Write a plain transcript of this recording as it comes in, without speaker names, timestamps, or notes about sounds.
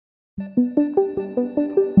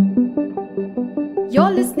You're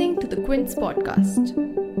listening to the Quince podcast.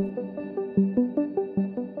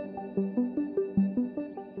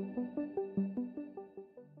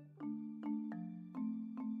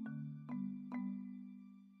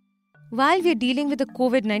 While we're dealing with the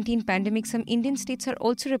COVID-19 pandemic, some Indian states are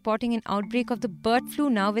also reporting an outbreak of the bird flu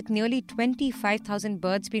now, with nearly 25,000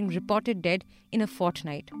 birds being reported dead in a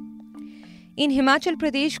fortnight. In Himachal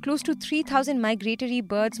Pradesh, close to 3,000 migratory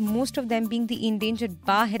birds, most of them being the endangered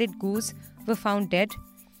bar-headed goose, were found dead.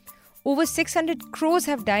 Over 600 crows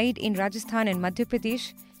have died in Rajasthan and Madhya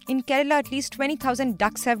Pradesh. In Kerala, at least 20,000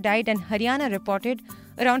 ducks have died, and Haryana reported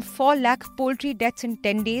around 4 lakh poultry deaths in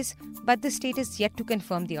 10 days, but the state is yet to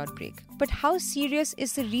confirm the outbreak. But how serious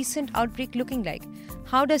is the recent outbreak looking like?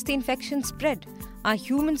 How does the infection spread? Are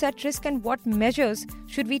humans at risk, and what measures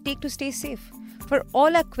should we take to stay safe? For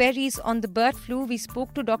all our queries on the bird flu, we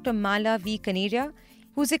spoke to Dr. Mala V. Kaneria,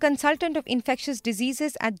 who's a consultant of infectious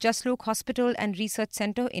diseases at Jaslok Hospital and Research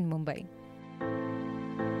Centre in Mumbai.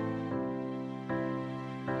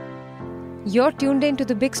 You're tuned in to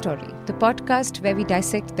The Big Story, the podcast where we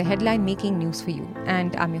dissect the headline-making news for you.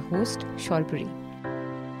 And I'm your host, Shalpuri.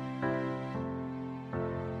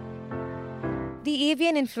 The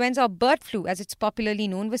avian influenza, or bird flu as it's popularly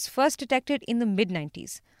known, was first detected in the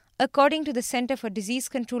mid-90s. According to the Centre for Disease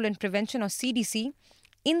Control and Prevention, or CDC,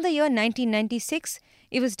 in the year 1996,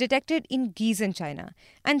 it was detected in geese in China.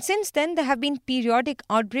 And since then, there have been periodic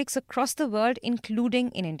outbreaks across the world,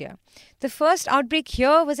 including in India. The first outbreak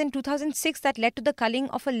here was in 2006 that led to the culling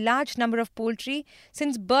of a large number of poultry,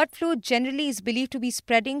 since bird flu generally is believed to be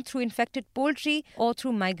spreading through infected poultry or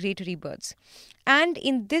through migratory birds. And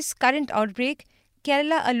in this current outbreak,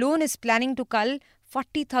 Kerala alone is planning to cull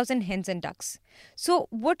 40,000 hens and ducks. So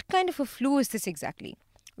what kind of a flu is this exactly?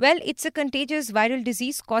 Well, it's a contagious viral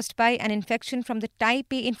disease caused by an infection from the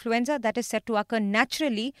type A influenza that is said to occur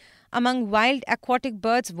naturally among wild aquatic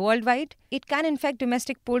birds worldwide. It can infect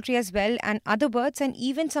domestic poultry as well, and other birds, and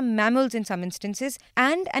even some mammals in some instances.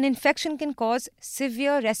 And an infection can cause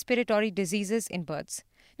severe respiratory diseases in birds.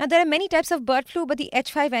 Now, there are many types of bird flu, but the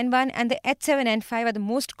H5N1 and the H7N5 are the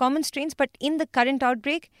most common strains. But in the current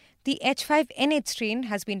outbreak, the H5N8 strain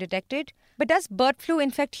has been detected. But does bird flu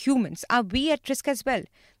infect humans? Are we at risk as well?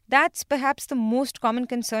 That's perhaps the most common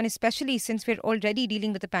concern, especially since we're already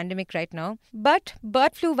dealing with a pandemic right now. But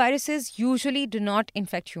bird flu viruses usually do not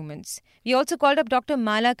infect humans. We also called up Dr.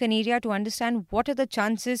 Mala Kaneria to understand what are the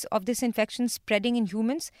chances of this infection spreading in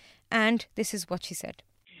humans. And this is what she said.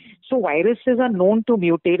 So viruses are known to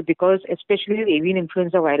mutate, because especially avian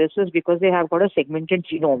influenza viruses, because they have got a segmented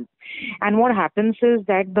genome. And what happens is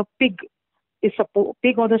that the pig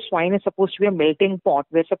or the swine is supposed to be a melting pot.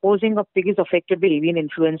 We're supposing a pig is affected by avian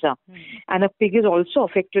influenza, and a pig is also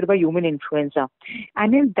affected by human influenza.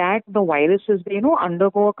 And in that, the viruses,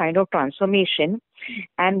 undergo a kind of transformation.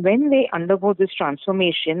 And when they undergo this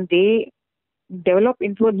transformation, they develop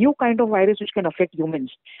into a new kind of virus which can affect humans.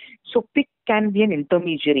 So pig can be an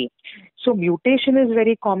intermediary. So mutation is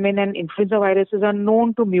very common, and influenza viruses are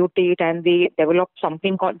known to mutate, and they develop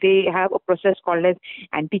something called, they have a process called as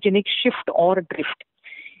antigenic shift or drift.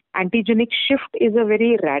 Antigenic shift is a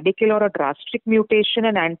very radical or a drastic mutation,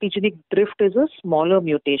 and antigenic drift is a smaller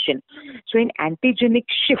mutation. So in antigenic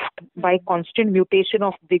shift, by constant mutation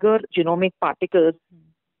of bigger genomic particles,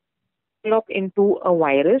 develop into a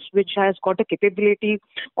virus which has got a capability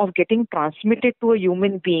of getting transmitted to a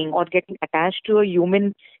human being or getting attached to a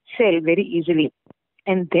human cell very easily.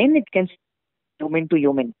 And then it can human to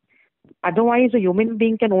human. Otherwise, a human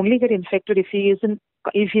being can only get infected if he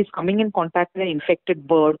is coming in contact with an infected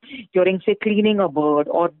bird during, say, cleaning a bird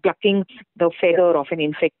or plucking the feather of an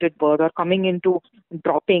infected bird, or coming into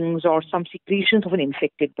droppings or some secretions of an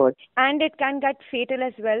infected bird. And it can get fatal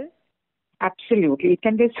as well? Absolutely. It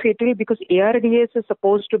can get fatal, because ARDS is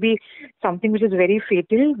supposed to be something which is very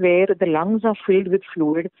fatal, where the lungs are filled with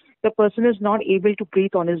fluid. The person is not able to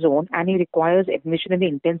breathe on his own, and he requires admission in the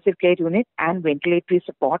intensive care unit and ventilatory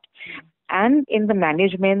support. And in the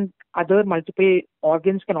management, other multiple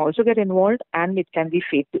organs can also get involved, and it can be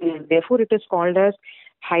fatal. Therefore, it is called as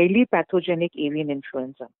highly pathogenic avian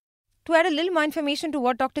influenza. To add a little more information to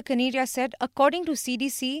what Dr. Kaneria said, according to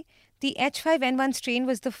CDC, the H5N1 strain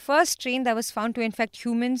was the first strain that was found to infect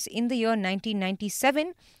humans in the year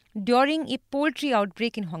 1997 during a poultry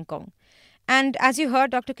outbreak in Hong Kong. And as you heard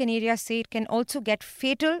Dr. Kaneria say, it can also get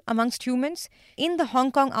fatal amongst humans. In the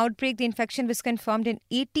Hong Kong outbreak, the infection was confirmed in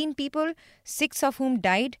 18 people, 6 of whom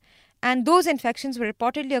died. And those infections were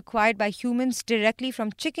reportedly acquired by humans directly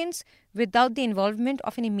from chickens without the involvement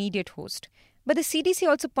of an immediate host. But the CDC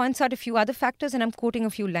also points out a few other factors, and I'm quoting a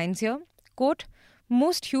few lines here. Quote,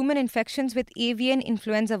 most human infections with avian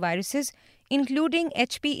influenza viruses, including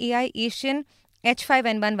HPAI Asian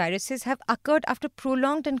H5N1 viruses, have occurred after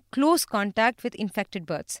prolonged and close contact with infected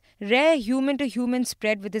birds. Rare human-to-human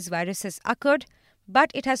spread with this virus has occurred, but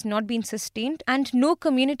it has not been sustained, and no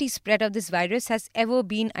community spread of this virus has ever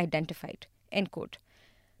been identified. End quote.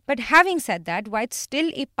 But having said that, why it's still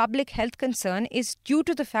a public health concern is due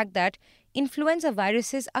to the fact that influenza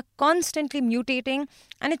viruses are constantly mutating,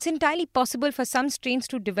 and it's entirely possible for some strains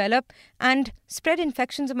to develop and spread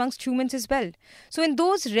infections amongst humans as well. So in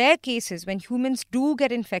those rare cases when humans do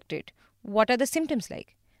get infected, what are the symptoms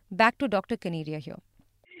like? Back to Dr. Kaneria here.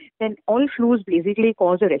 Then all flus basically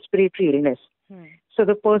cause a respiratory illness. So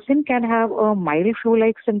the person can have a mild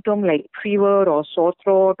flu-like symptom like fever or sore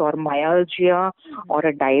throat or myalgia or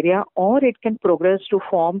a diarrhea, or it can progress to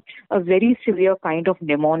form a very severe kind of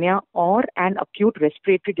pneumonia or an acute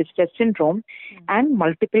respiratory distress syndrome and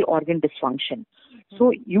multiple organ dysfunction.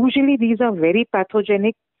 So usually these are very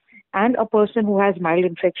pathogenic, and a person who has mild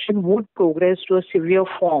infection would progress to a severe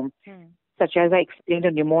form, such as I explained,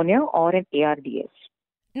 a pneumonia or an ARDS.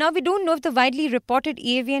 Now, we don't know if the widely reported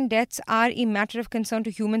avian deaths are a matter of concern to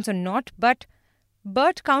humans or not, but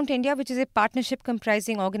Bird Count India, which is a partnership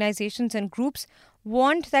comprising organizations and groups,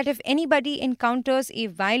 warned that if anybody encounters a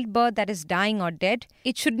wild bird that is dying or dead,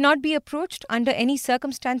 it should not be approached under any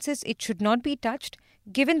circumstances. It should not be touched,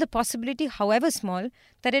 given the possibility, however small,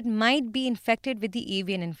 that it might be infected with the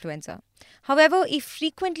avian influenza. However, a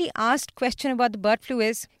frequently asked question about the bird flu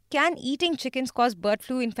is, can eating chickens cause bird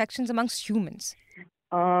flu infections amongst humans?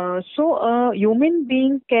 So a human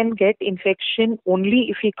being can get infection only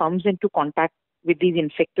if he comes into contact with these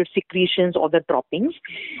infected secretions or the droppings.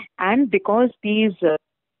 And because these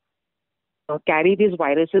carry these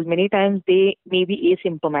viruses, many times they may be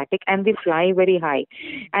asymptomatic and they fly very high.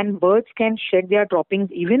 And birds can shed their droppings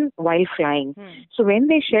even while flying. So when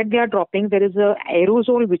they shed their droppings, there is an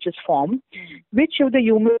aerosol which is formed, which if the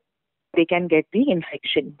human they can get the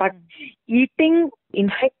infection. But eating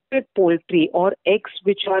infected poultry or eggs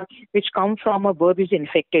which come from a bird which is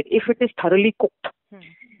infected, if it is thoroughly cooked,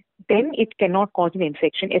 then it cannot cause an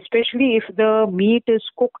infection, especially if the meat is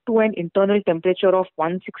cooked to an internal temperature of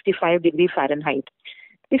 165 degrees Fahrenheit.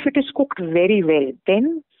 If it is cooked very well,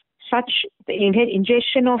 then the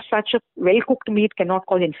ingestion of such a well-cooked meat cannot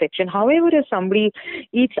cause infection. However, if somebody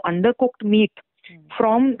eats undercooked meat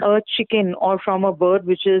from a chicken or from a bird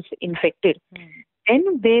which is infected,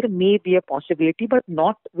 then there may be a possibility, but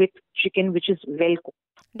not with chicken which is well cooked.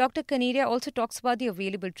 Dr. Kaneria also talks about the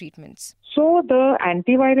available treatments. So the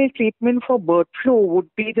antiviral treatment for bird flu would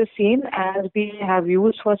be the same as we have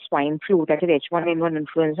used for swine flu, that is H1N1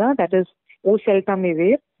 influenza, that is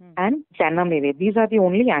oseltamivir and zanamivir. These are the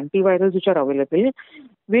only antivirals which are available,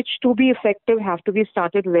 which to be effective have to be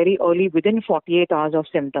started very early, within 48 hours of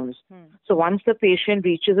symptoms. So once the patient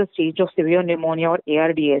reaches a stage of severe pneumonia or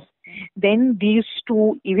ARDS, then these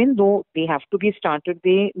two, even though they have to be started,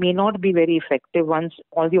 they may not be very effective once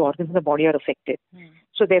all the organs in the body are affected.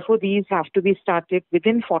 So therefore, these have to be started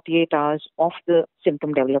within 48 hours of the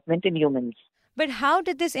symptom development in humans. But how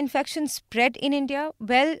did this infection spread in India?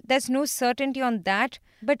 Well, there's no certainty on that.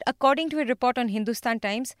 But according to a report on Hindustan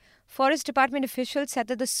Times, Forest Department officials said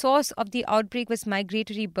that the source of the outbreak was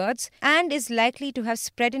migratory birds and is likely to have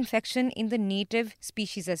spread infection in the native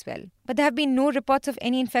species as well. But there have been no reports of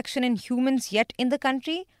any infection in humans yet in the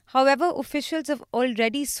country. However, officials have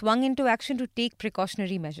already swung into action to take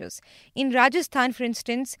precautionary measures. In Rajasthan, for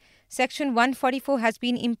instance, Section 144 has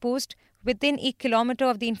been imposed within a kilometre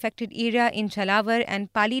of the infected area in Jhalawar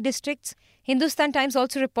and Pali districts. Hindustan Times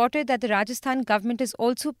also reported that the Rajasthan government is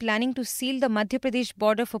also planning to seal the Madhya Pradesh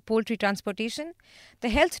border for poultry transportation. The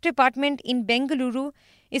health department in Bengaluru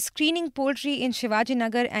is screening poultry in Shivaji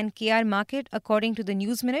Nagar and KR Market, according to the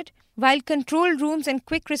News Minute, while control rooms and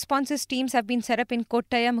quick responses teams have been set up in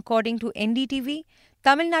Kottayam, according to NDTV.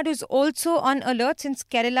 Tamil Nadu is also on alert since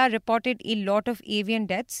Kerala reported a lot of avian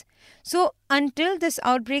deaths. So, until this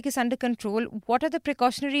outbreak is under control, what are the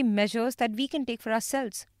precautionary measures that we can take for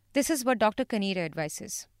ourselves? This is what Dr. Kaneria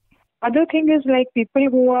advises. Other thing is, like, people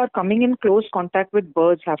who are coming in close contact with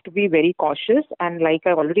birds have to be very cautious. And like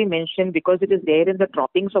I already mentioned, because it is there in the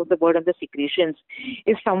droppings of the bird and the secretions,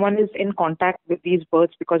 if someone is in contact with these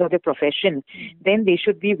birds because of their profession, then they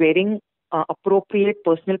should be wearing appropriate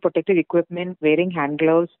personal protective equipment, wearing hand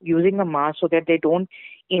gloves, using a mask so that they don't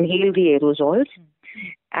inhale the aerosols.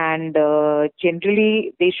 And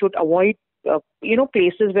generally, they should avoid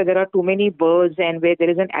places where there are too many birds and where there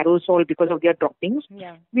is an aerosol because of their droppings.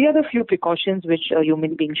 These are the few precautions which a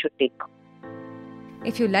human being should take.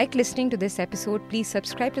 If you like listening to this episode, please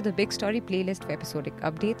subscribe to the Big Story playlist for episodic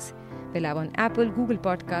updates. We're live on Apple, Google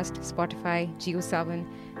Podcast, Spotify, JioSaavn,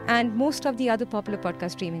 and most of the other popular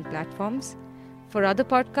podcast streaming platforms. For other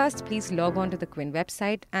podcasts, please log on to the Quint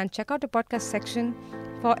website and check out the podcast section.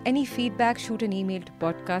 For any feedback, shoot an email to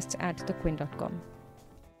podcasts@thequint.com.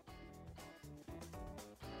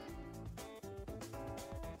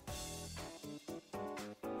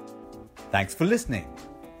 Thanks for listening.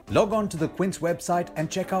 Log on to the Quint's website and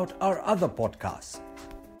check out our other podcasts.